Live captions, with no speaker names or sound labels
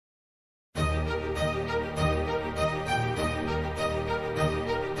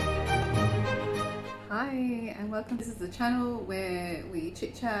and welcome. This is the channel where we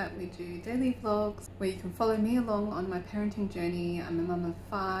chit chat, we do daily vlogs, where you can follow me along on my parenting journey. I'm a mum of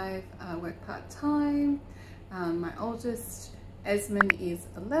 5, work part-time. My oldest, Esmond, is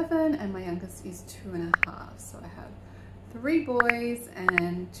 11 and my youngest is 2.5. So I have 3 boys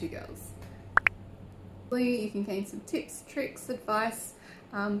and 2 girls. You can gain some tips, tricks, advice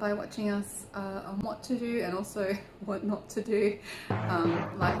by watching us on what to do and also what not to do.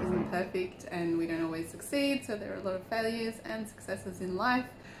 Life isn't perfect and we don't always succeed, so there are a lot of failures and successes in life.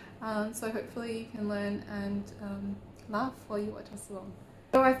 So hopefully you can learn and laugh while you watch us along.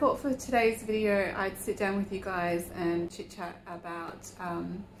 So I thought for today's video I'd sit down with you guys and chit chat about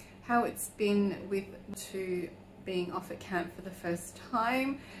how it's been with 2 being off at camp for the first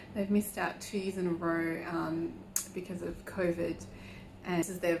time. They've missed out 2 years in a row because of COVID, and this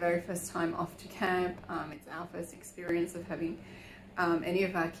is their very first time off to camp. It's our first experience of having any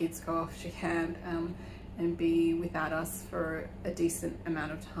of our kids go off to camp and be without us for a decent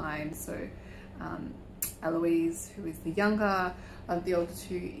amount of time. So Eloise, who is the younger of the older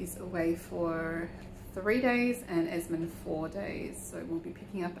 2, is away for 3 days and Esmond 4 days. So we'll be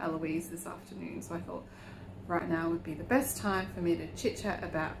picking up Eloise this afternoon. So I thought right now would be the best time for me to chit chat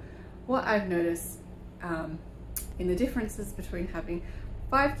about what I've noticed in the differences between having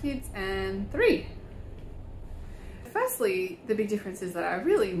 5 kids and 3. Firstly, the big difference is that I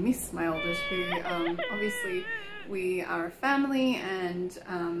really miss my older 2. Obviously we are a family and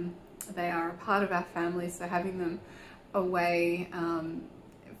they are a part of our family, so having them away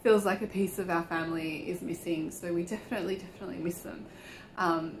feels like a piece of our family is missing, so we definitely miss them.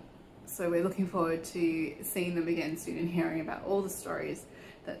 So we're looking forward to seeing them again soon and hearing about all the stories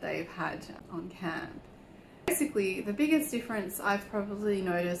that they've had on camp. Basically, the biggest difference I've probably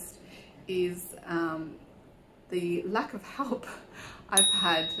noticed is the lack of help I've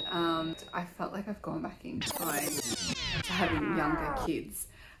had. I felt like I've gone back in time to having younger kids.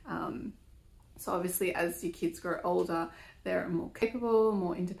 So obviously as your kids grow older, they're more capable,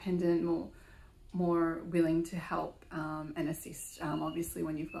 more independent, more willing to help and assist. Obviously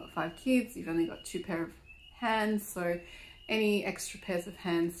when you've got 5 kids, you've only got 2 pair of hands, so any extra pairs of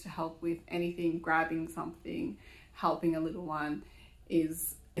hands to help with anything, grabbing something, helping a little one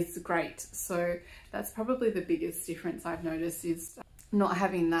is great. So that's probably the biggest difference I've noticed, is not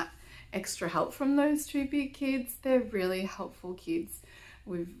having that extra help from those 2 big kids. They're really helpful kids.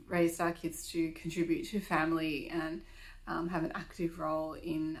 We've raised our kids to contribute to family and have an active role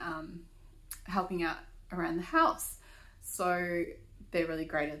in helping out around the house, so they're really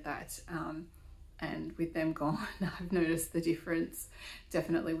great at that. And with them gone, I've noticed the difference,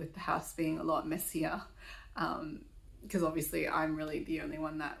 definitely with the house being a lot messier, because obviously I'm really the only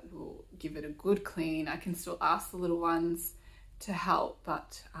one that will give it a good clean. I can still ask the little ones to help,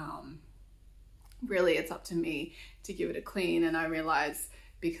 but really it's up to me to give it a clean. And I realize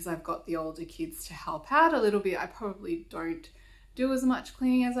because I've got the older kids to help out a little bit, I probably don't do as much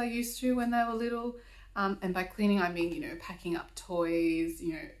cleaning as I used to when they were little. And by cleaning I mean, you know, packing up toys,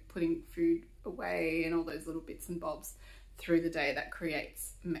 you know, putting food away and all those little bits and bobs through the day that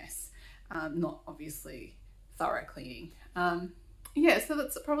creates mess, not obviously thorough cleaning. Yeah, so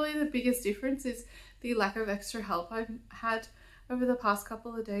that's probably the biggest difference, is the lack of extra help I've had over the past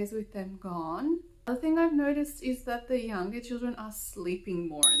couple of days with them gone. The other thing I've noticed is that the younger children are sleeping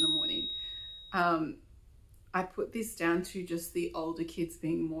more in the morning. I put this down to just the older kids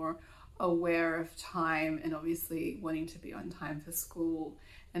being more aware of time and obviously wanting to be on time for school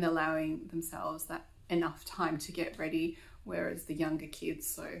and allowing themselves that enough time to get ready, whereas the younger kids,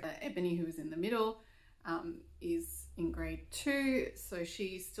 so Ebony, who is in the middle, is in grade 2, so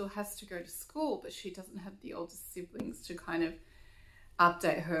she still has to go to school, but she doesn't have the older siblings to kind of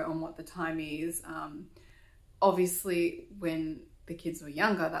update her on what the time is. Obviously when the kids were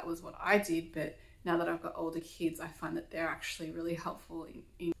younger that was what I did, but now that I've got older kids, I find that they're actually really helpful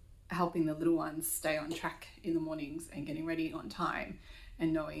in helping the little ones stay on track in the mornings and getting ready on time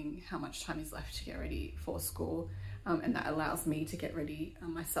and knowing how much time is left to get ready for school, and that allows me to get ready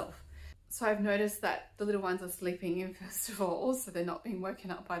myself. So I've noticed that the little ones are sleeping in first of all, so they're not being woken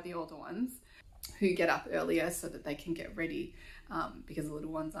up by the older ones who get up earlier so that they can get ready, because the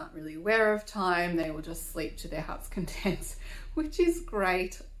little ones aren't really aware of time. They will just sleep to their heart's content, which is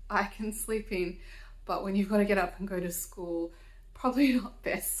great. I can sleep in, but when you've got to get up and go to school, probably not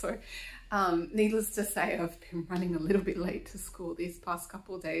best. So needless to say, I've been running a little bit late to school these past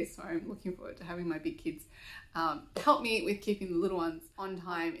couple of days, so I'm looking forward to having my big kids help me with keeping the little ones on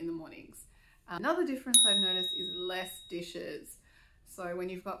time in the mornings. Another difference I've noticed is less dishes. So when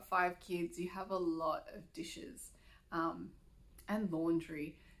you've got 5 kids, you have a lot of dishes and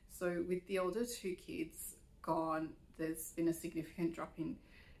laundry. So with the older 2 kids, gone. There's been a significant drop in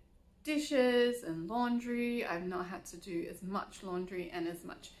dishes and laundry. I've not had to do as much laundry and as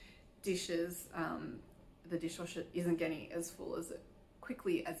much dishes. The dishwasher isn't getting as full as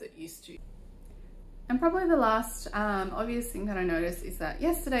quickly as it used to. And probably the last obvious thing that I noticed is that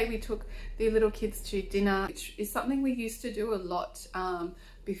yesterday we took the little kids to dinner, which is something we used to do a lot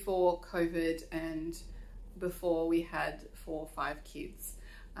before COVID and before we had 4 or 5 kids.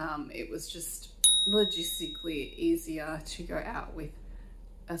 It was just logistically easier to go out with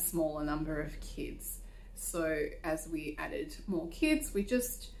a smaller number of kids. So as we added more kids, we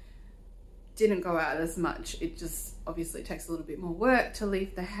just didn't go out as much. It just obviously takes a little bit more work to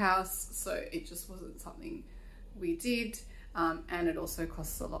leave the house, so it just wasn't something we did, and it also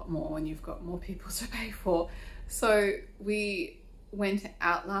costs a lot more when you've got more people to pay for. So we went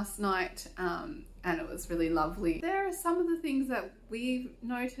out last night, and it was really lovely. There are some of the things that we've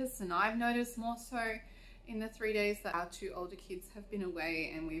noticed, and I've noticed more so in the 3 days that our 2 older kids have been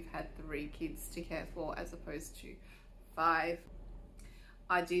away, and we've had 3 kids to care for as opposed to 5.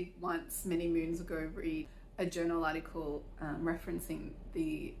 I did once, many moons ago, read a journal article referencing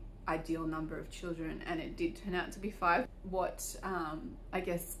the ideal number of children, and it did turn out to be 5. What I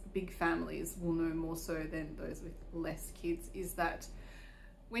guess big families will know more so than those with less kids is that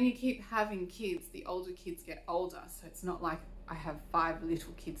when you keep having kids, the older kids get older. So it's not like I have 5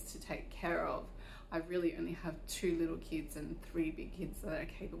 little kids to take care of. I really only have 2 little kids and 3 big kids that are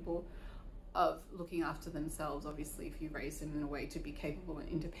capable of looking after themselves, obviously, if you raise them in a way to be capable and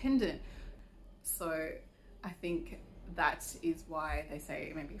independent. So I think that is why they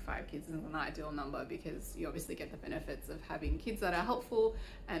say maybe 5 kids is an ideal number, because you obviously get the benefits of having kids that are helpful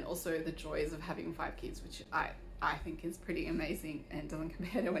and also the joys of having 5 kids, which I think is pretty amazing and doesn't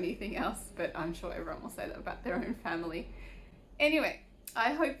compare to anything else, but I'm sure everyone will say that about their own family. Anyway,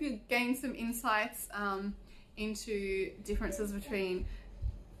 I hope you gained some insights into differences between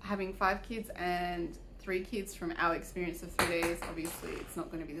having 5 kids and 3 kids from our experience of 3 days. Obviously it's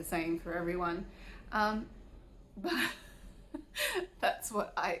not going to be the same for everyone, but that's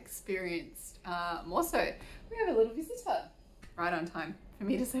what I experienced. More so, we have a little visitor right on time for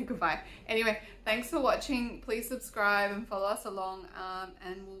me to say goodbye. Anyway, thanks for watching. Please subscribe and follow us along,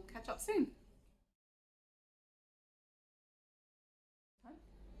 and we'll catch up soon.